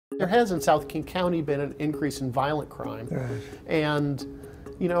There has in South King County been an increase in violent crime. And,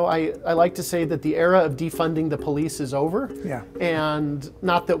 you know, I like to say that the era of defunding the police is over. Yeah. And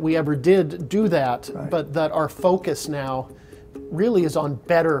not that we ever did do that, but that our focus now really is on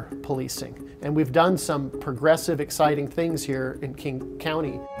better policing. And we've done some progressive, exciting things here in King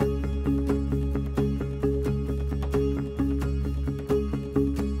County.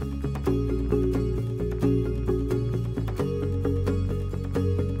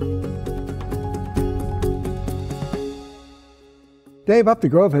 Dave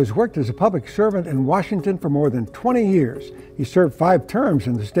Upthegrove has worked as a public servant in Washington for more than 20 years. He served 5 terms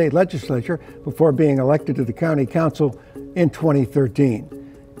in the state legislature before being elected to the county council in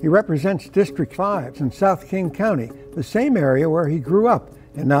 2013. He represents District 5 in South King County, the same area where he grew up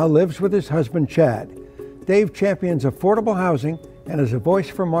and now lives with his husband, Chad. Dave champions affordable housing and is a voice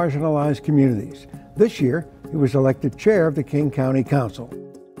for marginalized communities. This year, he was elected chair of the King County Council.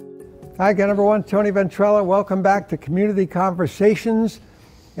 Hi again, everyone. Tony Ventrella. Welcome back to Community Conversations.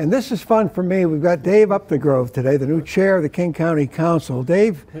 And this is fun for me. We've got Dave Upthegrove today, the new chair of the King County Council.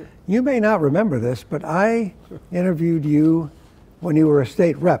 Dave, you may not remember this, but I interviewed you when you were a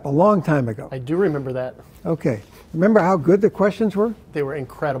state rep a long time ago. I do remember that. Okay. Remember how good the questions were? They were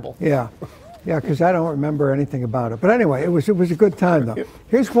incredible. Yeah. Yeah, because I don't remember anything about it. But anyway, it was a good time, though.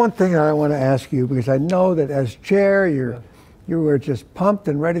 Here's one thing that I want to ask you, because I know that as chair, you were just pumped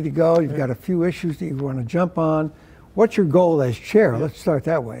and ready to go. You've got a few issues that you want to jump on. What's your goal as chair? Let's start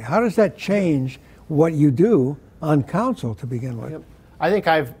that way. How does that change what you do on council to begin with? I think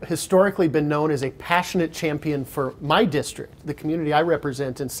I've historically been known as a passionate champion for my district, the community I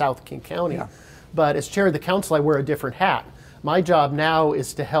represent in South King County. But as chair of the council, I wear a different hat. My job now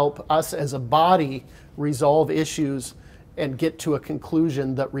is to help us as a body resolve issues and get to a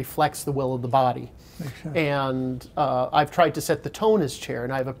conclusion that reflects the will of the body. And I've tried to set the tone as chair,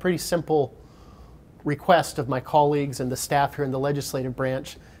 and I have a pretty simple request of my colleagues and the staff here in the legislative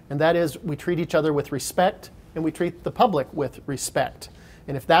branch, and that is we treat each other with respect and we treat the public with respect.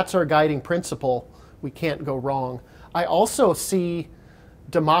 And if that's our guiding principle, we can't go wrong. I also see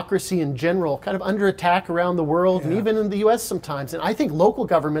democracy in general kind of under attack around the world and even in the US sometimes. And I think local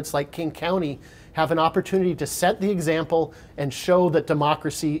governments like King County have an opportunity to set the example and show that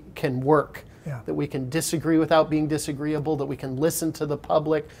democracy can work. That we can disagree without being disagreeable, that we can listen to the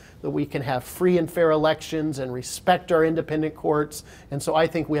public, that we can have free and fair elections and respect our independent courts. And so I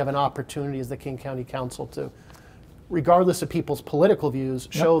think we have an opportunity as the King County Council to, regardless of people's political views,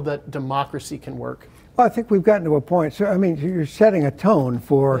 show that democracy can work. Well, I think we've gotten to a point. So, I mean, you're setting a tone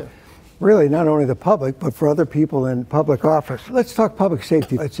for really not only the public, but for other people in public office. Let's talk public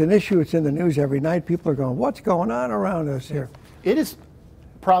safety. It's an issue. It's in the news every night. People are going, what's going on around us here? It is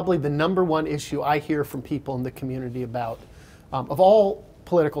probably the #1 issue I hear from people in the community about, of all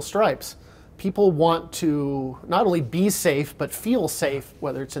political stripes. People want to not only be safe, but feel safe,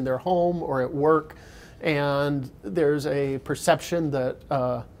 whether it's in their home or at work. And there's a perception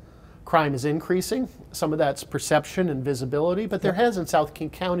that crime is increasing. Some of that's perception and visibility, but there has in South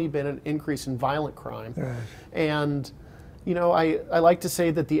King County been an increase in violent crime. And you know, I like to say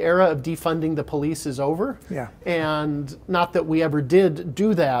that the era of defunding the police is over. And not that we ever did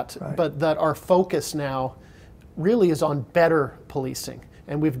do that, but that our focus now really is on better policing.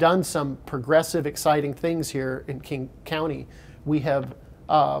 And we've done some progressive, exciting things here in King County. We have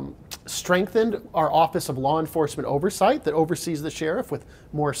strengthened our Office of Law Enforcement Oversight that oversees the sheriff with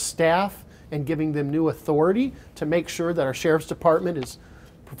more staff and giving them new authority to make sure that our sheriff's department is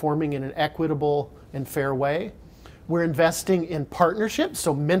performing in an equitable and fair way. We're investing in partnerships,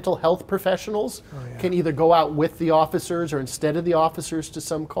 so mental health professionals can either go out with the officers or instead of the officers to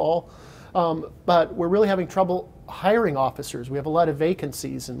some call. But we're really having trouble hiring officers. We have a lot of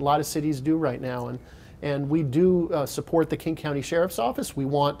vacancies, and a lot of cities do right now. And we do support the King County Sheriff's Office. We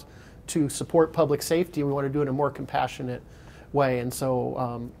want to support public safety. We want to do it in a more compassionate way. And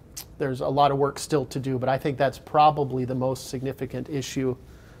so there's a lot of work still to do, but I think that's probably the most significant issue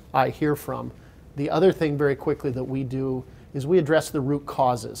I hear from. The other thing very quickly that we do is we address the root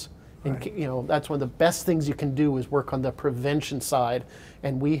causes. And you know, that's one of the best things you can do is work on the prevention side.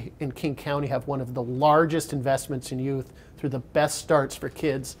 And we in King County have one of the largest investments in youth through the Best Starts for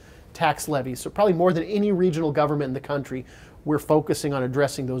Kids tax levies. So probably more than any regional government in the country, we're focusing on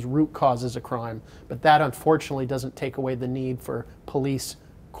addressing those root causes of crime. But that unfortunately doesn't take away the need for police,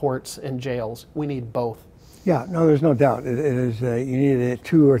 courts, and jails. We need both. Yeah, no, there's no doubt. It is you need a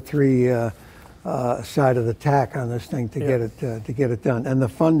 2 or 3 side of the tack on this thing to get it done, and the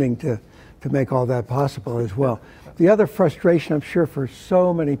funding to make all that possible as well. The other frustration, I'm sure, for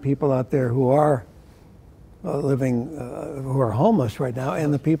so many people out there who are living, who are homeless right now,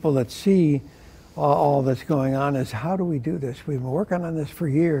 and the people that see all that's going on is, how do we do this? We've been working on this for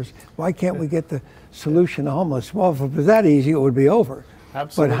years. Why can't we get the solution to homeless? Well, if it was that easy, it would be over.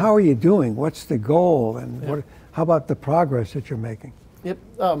 Absolutely. But how are you doing? What's the goal? And how about the progress that you're making?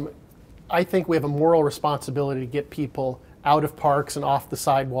 I think we have a moral responsibility to get people out of parks and off the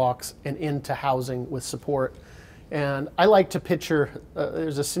sidewalks and into housing with support. And I like to picture,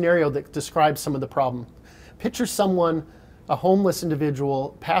 there's a scenario that describes some of the problem. Picture someone, a homeless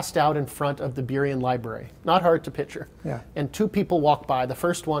individual, passed out in front of the Burien Library. Not hard to picture. Yeah. And two people walk by. The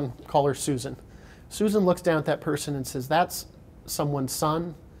first one, call her Susan. Susan looks down at that person and says, that's someone's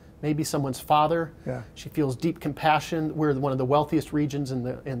son, maybe someone's father. Yeah. She feels deep compassion. We're one of the wealthiest regions in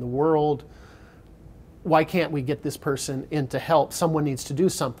the world. Why can't we get this person in to help? Someone needs to do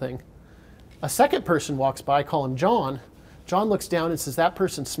something. A second person walks by, call him John. John looks down and says, that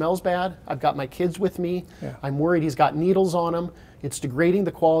person smells bad. I've got my kids with me. Yeah. I'm worried he's got needles on him. It's degrading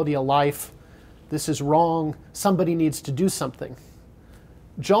the quality of life. This is wrong. Somebody needs to do something.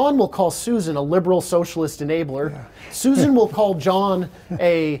 John will call Susan a liberal socialist enabler. Yeah. Susan will call John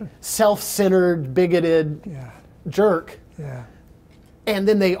a self-centered, bigoted jerk. Yeah. And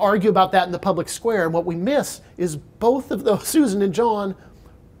then they argue about that in the public square. And what we miss is both of those, Susan and John,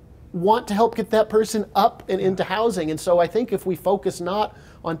 want to help get that person up and into housing. And so I think if we focus not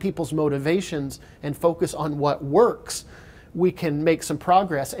on people's motivations and focus on what works, we can make some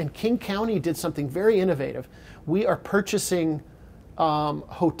progress. And King County did something very innovative. We are purchasing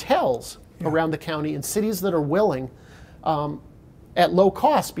hotels around the county in cities that are willing at low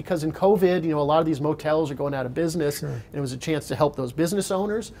cost, because in COVID, a lot of these motels are going out of business. Sure. And it was a chance to help those business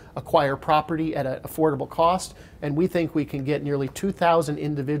owners acquire property at an affordable cost. And we think we can get nearly 2,000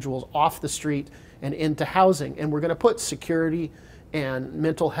 individuals off the street and into housing. And we're going to put security and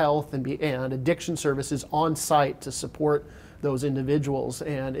mental health and addiction services on site to support those individuals.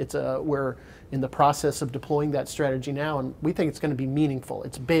 And we're in the process of deploying that strategy now, and we think it's going to be meaningful.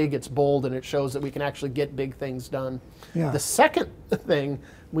 It's big, it's bold, and it shows that we can actually get big things done. Yeah. The second thing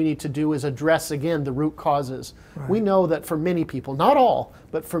we need to do is address, again, the root causes. Right. We know that for many people, not all,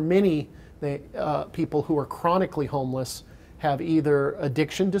 but for many people who are chronically homeless have either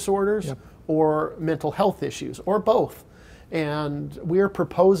addiction disorders or mental health issues, or both. And we're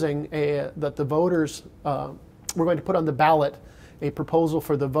proposing that the voters, we're going to put on the ballot a proposal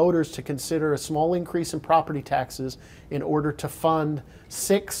for the voters to consider a small increase in property taxes in order to fund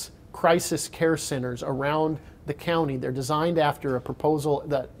 6 crisis care centers around the county. They're designed after a proposal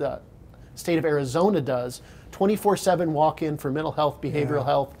that the state of Arizona does, 24/7 walk-in for mental health, behavioral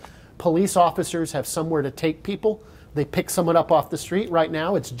health. Police officers have somewhere to take people. They pick someone up off the street. Right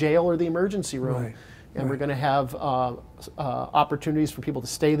now it's jail or the emergency room. Right. And we're going to have opportunities for people to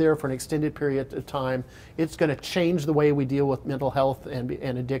stay there for an extended period of time. It's going to change the way we deal with mental health and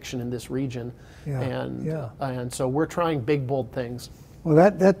addiction in this region. And so we're trying big, bold things. Well,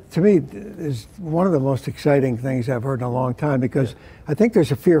 that to me is one of the most exciting things I've heard in a long time, because I think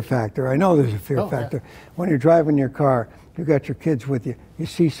there's a fear factor. I know there's a fear factor. When you're driving your car, you've got your kids with you, you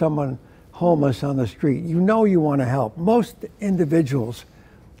see someone homeless on the street, you want to help. Most individuals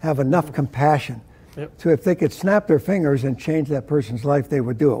have enough compassion. So if they could snap their fingers and change that person's life, they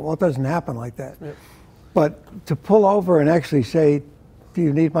would do it. Well, it doesn't happen like that. But to pull over and actually say, do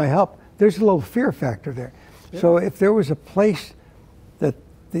you need my help? There's a little fear factor there. So if there was a place that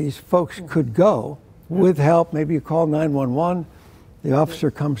these folks could go with help, maybe you call 911, the officer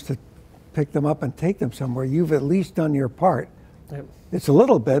comes to pick them up and take them somewhere, you've at least done your part. It's a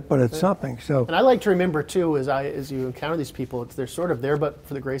little bit, but it's something. So, and I like to remember too, as you encounter these people, they're sort of there, but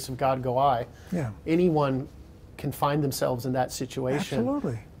for the grace of God go I. Anyone can find themselves in that situation.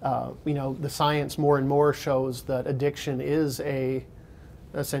 Absolutely. The science more and more shows that addiction is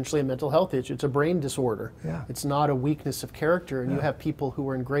essentially a mental health issue. It's a brain disorder. It's not a weakness of character. And you have people who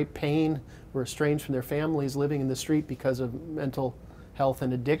are in great pain, who are estranged from their families, living in the street because of mental health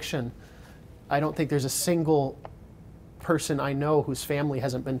and addiction. I don't think there's a single person I know whose family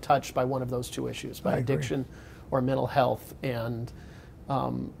hasn't been touched by one of those two issues, by addiction or mental health. And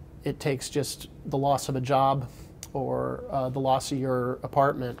it takes just the loss of a job or the loss of your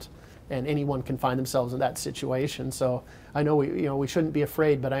apartment, and anyone can find themselves in that situation. So I know we shouldn't be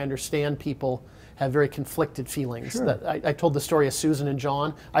afraid, but I understand people have very conflicted feelings. That I told the story of Susan and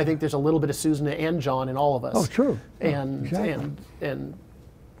John. I think there's a little bit of Susan and John in all of us. Oh, true. And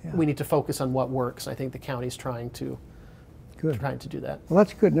we need to focus on what works. I think the county's trying to do that. Well,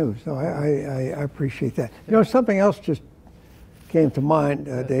 that's good news. No, I appreciate that. Something else just came to mind,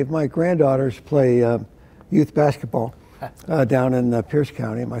 Dave. My granddaughters play youth basketball down in Pierce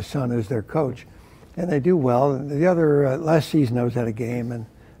County. My son is their coach. and they do well. And the other, last season I was at a game, and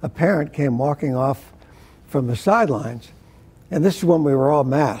a parent came walking off from the sidelines. And this is when we were all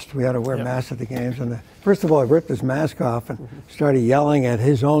masked. We had to wear masks at the games. And first of all, he ripped his mask off and started yelling at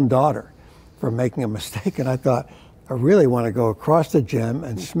his own daughter for making a mistake. And I thought, I really want to go across the gym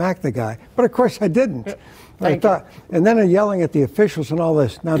and smack the guy. But of course I didn't. And then yelling at the officials and all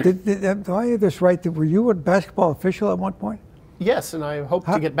this. Now, do I have this right? Were you a basketball official at one point? Yes, and I hope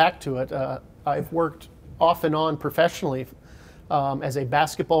to get back to it. I've worked off and on professionally as a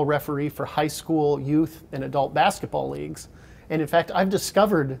basketball referee for high school, youth, and adult basketball leagues. And in fact, I've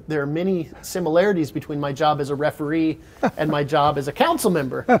discovered there are many similarities between my job as a referee and my job as a council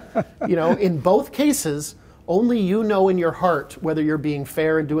member. You know, in both cases, only you know in your heart whether you're being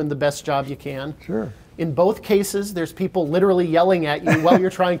fair and doing the best job you can. Sure. In both cases, there's people literally yelling at you while you're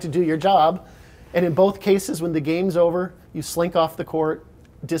trying to do your job. And in both cases, when the game's over, you slink off the court,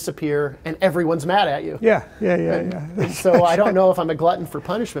 disappear, and everyone's mad at you. Yeah. And so I don't know if I'm a glutton for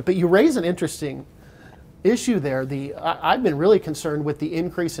punishment, but you raise an interesting issue there. I've been really concerned with the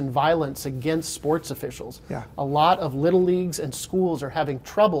increase in violence against sports officials. Yeah. A lot of little leagues and schools are having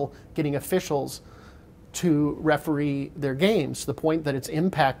trouble getting officials to referee their games to the point that it's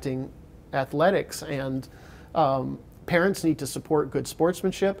impacting athletics, and parents need to support good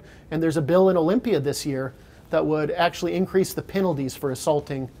sportsmanship. And there's a bill in Olympia this year that would actually increase the penalties for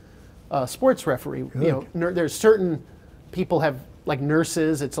assaulting sports referee. Good. You know, there's certain people have, like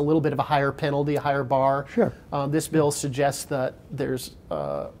nurses, it's a little bit of a higher penalty, a higher bar. Sure. This bill suggests that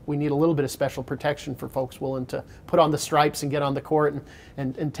we need a little bit of special protection for folks willing to put on the stripes and get on the court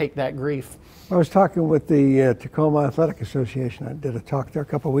and take that grief. I was talking with the Tacoma Athletic Association. I did a talk there a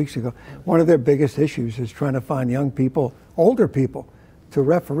couple of weeks ago. One of their biggest issues is trying to find young people, older people, to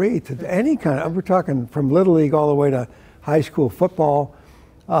referee to any kind of, we're talking from Little League all the way to high school football,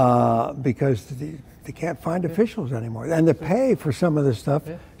 because they can't find officials anymore. And the pay for some of this stuff,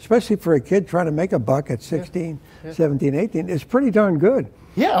 especially for a kid trying to make a buck at 16, 17, 18, is pretty darn good.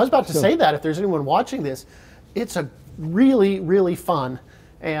 Yeah, I was about to say that. If there's anyone watching this, it's a really, really fun.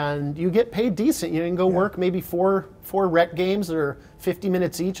 And you get paid decent. You can go work maybe four rec games that are 50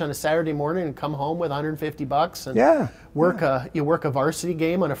 minutes each on a Saturday morning and come home with $150 and you work a varsity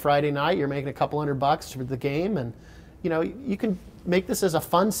game on a Friday night. You're making a couple $100 for the game, and you know you can make this as a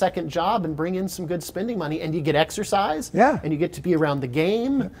fun second job and bring in some good spending money, and you get exercise. And you get to be around the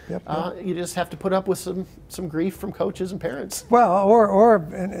game. You just have to put up with some grief from coaches and parents. Well, or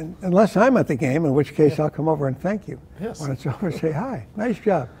unless I'm at the game, in which case I'll come over and thank you. Yes. When it's over, say hi, nice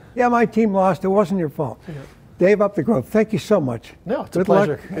job. Yeah, my team lost. It wasn't your fault. Dave Upthegrove, thank you so much. No, it's good a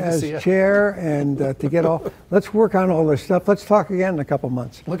pleasure. Luck Good as to see you. chair, and to get all. Let's work on all this stuff. Let's talk again in a couple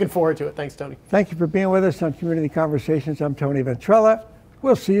months. Looking forward to it. Thanks, Tony. Thank you for being with us on Community Conversations. I'm Tony Ventrella.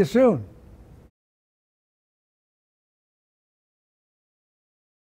 We'll see you soon.